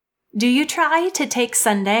Do you try to take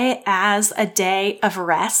Sunday as a day of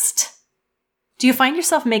rest? Do you find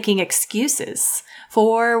yourself making excuses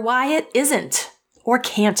for why it isn't or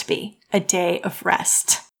can't be a day of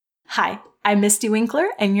rest? Hi, I'm Misty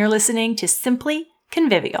Winkler, and you're listening to Simply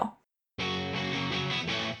Convivial.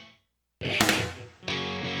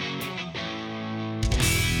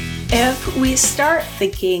 If we start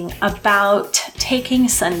thinking about taking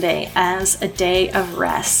Sunday as a day of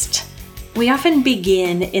rest, we often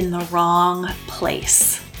begin in the wrong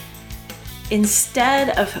place.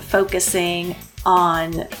 Instead of focusing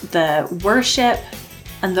on the worship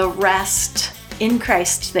and the rest in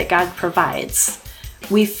Christ that God provides,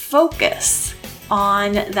 we focus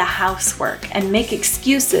on the housework and make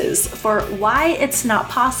excuses for why it's not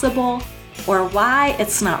possible or why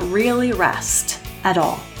it's not really rest at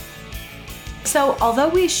all. So, although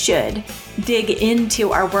we should dig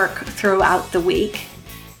into our work throughout the week,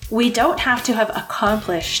 we don't have to have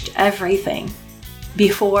accomplished everything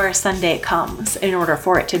before Sunday comes in order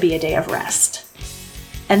for it to be a day of rest.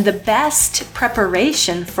 And the best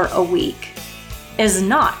preparation for a week is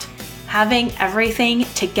not having everything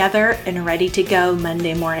together and ready to go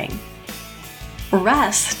Monday morning.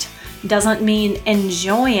 Rest doesn't mean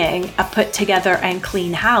enjoying a put together and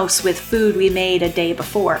clean house with food we made a day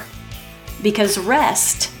before. Because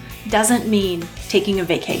rest doesn't mean taking a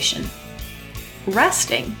vacation.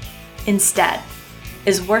 Resting, instead,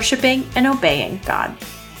 is worshiping and obeying God.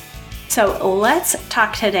 So let's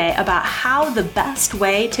talk today about how the best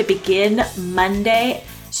way to begin Monday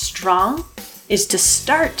strong is to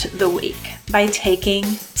start the week by taking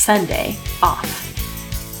Sunday off.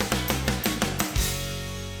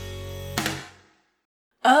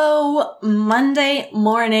 Oh, Monday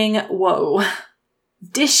morning woe.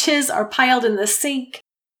 Dishes are piled in the sink.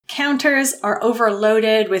 Counters are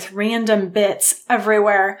overloaded with random bits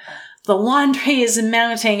everywhere. The laundry is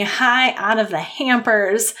mounting high out of the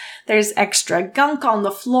hampers. There's extra gunk on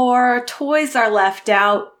the floor. Toys are left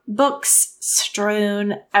out. Books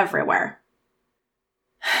strewn everywhere.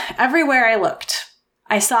 Everywhere I looked,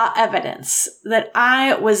 I saw evidence that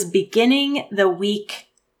I was beginning the week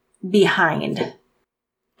behind.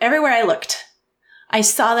 Everywhere I looked, I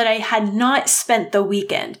saw that I had not spent the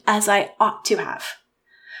weekend as I ought to have.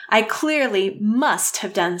 I clearly must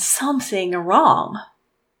have done something wrong.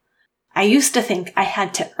 I used to think I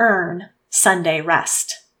had to earn Sunday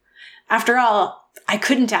rest. After all, I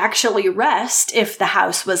couldn't actually rest if the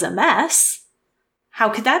house was a mess. How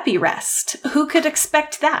could that be rest? Who could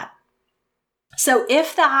expect that? So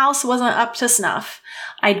if the house wasn't up to snuff,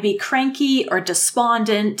 I'd be cranky or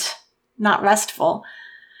despondent, not restful.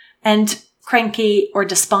 And cranky or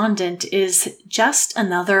despondent is just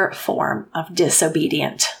another form of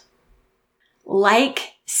disobedient.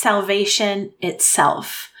 Like salvation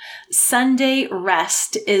itself, Sunday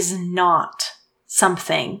rest is not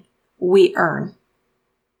something we earn.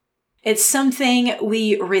 It's something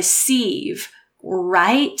we receive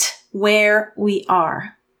right where we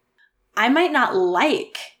are. I might not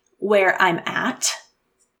like where I'm at,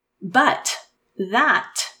 but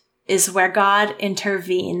that is where God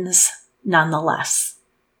intervenes nonetheless.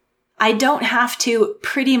 I don't have to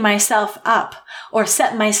pretty myself up or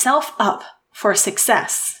set myself up for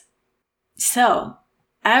success. So,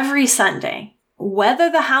 every Sunday, whether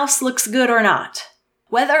the house looks good or not,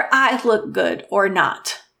 whether I look good or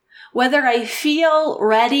not, whether I feel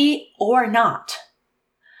ready or not,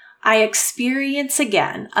 I experience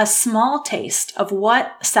again a small taste of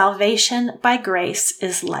what salvation by grace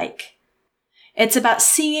is like. It's about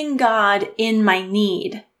seeing God in my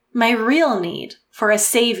need, my real need for a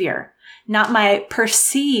savior, not my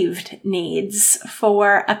perceived needs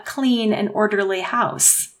for a clean and orderly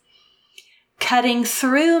house. Cutting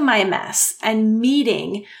through my mess and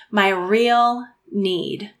meeting my real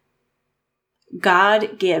need.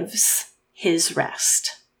 God gives his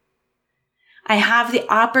rest. I have the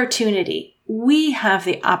opportunity, we have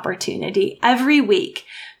the opportunity every week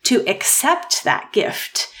to accept that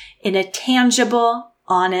gift in a tangible,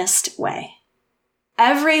 honest way.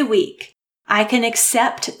 Every week, I can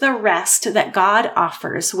accept the rest that God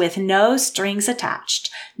offers with no strings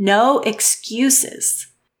attached, no excuses,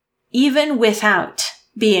 even without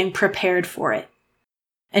being prepared for it.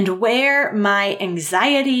 And where my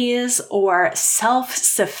anxieties or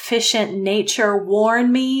self-sufficient nature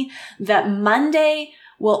warn me that Monday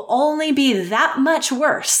will only be that much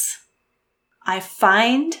worse, I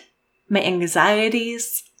find my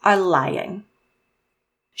anxieties are lying.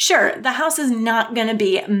 Sure, the house is not going to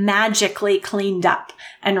be magically cleaned up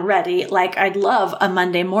and ready like I'd love a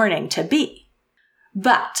Monday morning to be.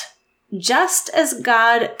 But Just as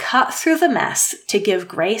God cut through the mess to give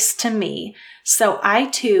grace to me, so I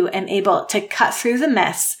too am able to cut through the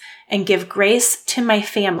mess and give grace to my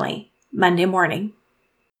family Monday morning.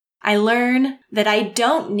 I learn that I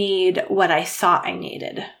don't need what I thought I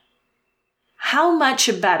needed. How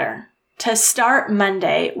much better to start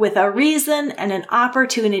Monday with a reason and an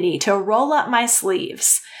opportunity to roll up my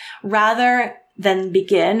sleeves rather than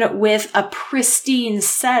begin with a pristine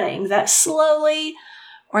setting that slowly,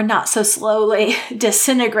 or not so slowly,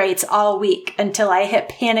 disintegrates all week until I hit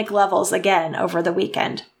panic levels again over the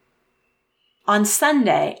weekend. On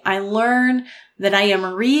Sunday, I learn that I am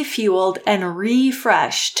refueled and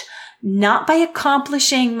refreshed, not by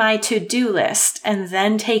accomplishing my to-do list and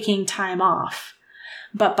then taking time off,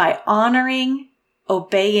 but by honoring,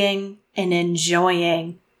 obeying, and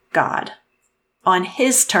enjoying God on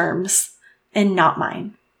His terms and not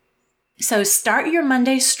mine. So start your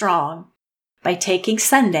Monday strong by taking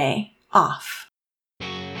Sunday off.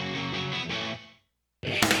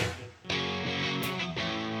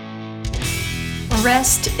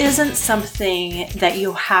 Rest isn't something that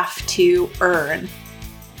you have to earn,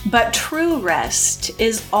 but true rest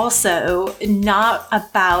is also not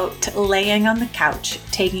about laying on the couch,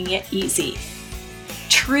 taking it easy.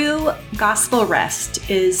 True gospel rest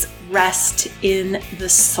is rest in the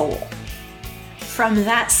soul. From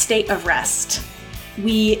that state of rest,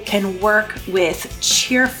 we can work with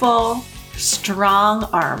cheerful, strong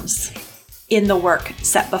arms in the work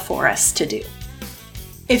set before us to do.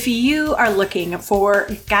 If you are looking for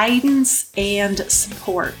guidance and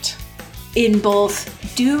support in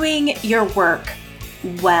both doing your work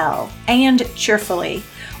well and cheerfully,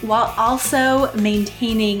 while also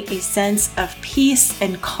maintaining a sense of peace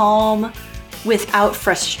and calm without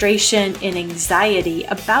frustration and anxiety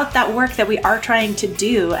about that work that we are trying to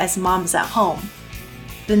do as moms at home,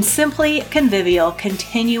 then Simply Convivial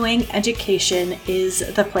Continuing Education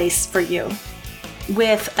is the place for you.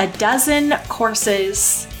 With a dozen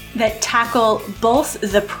courses that tackle both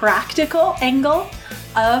the practical angle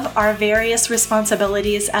of our various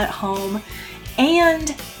responsibilities at home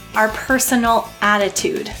and our personal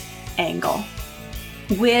attitude angle.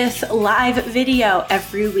 With live video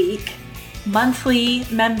every week, monthly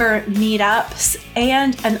member meetups,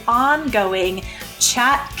 and an ongoing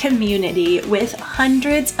chat community with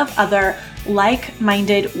hundreds of other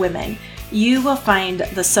like-minded women, you will find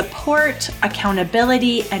the support,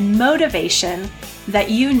 accountability, and motivation that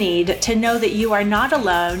you need to know that you are not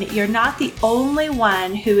alone. You're not the only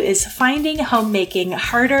one who is finding homemaking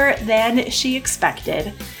harder than she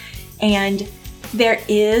expected. And there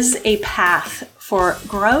is a path for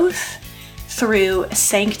growth through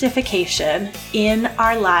sanctification in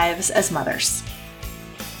our lives as mothers.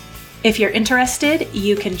 If you're interested,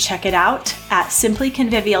 you can check it out at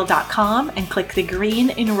simplyconvivial.com and click the green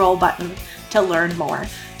enroll button to learn more.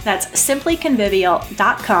 That's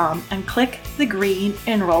simplyconvivial.com and click the green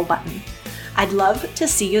enroll button. I'd love to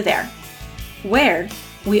see you there, where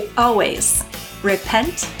we always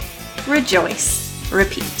repent, rejoice,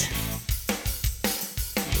 repeat.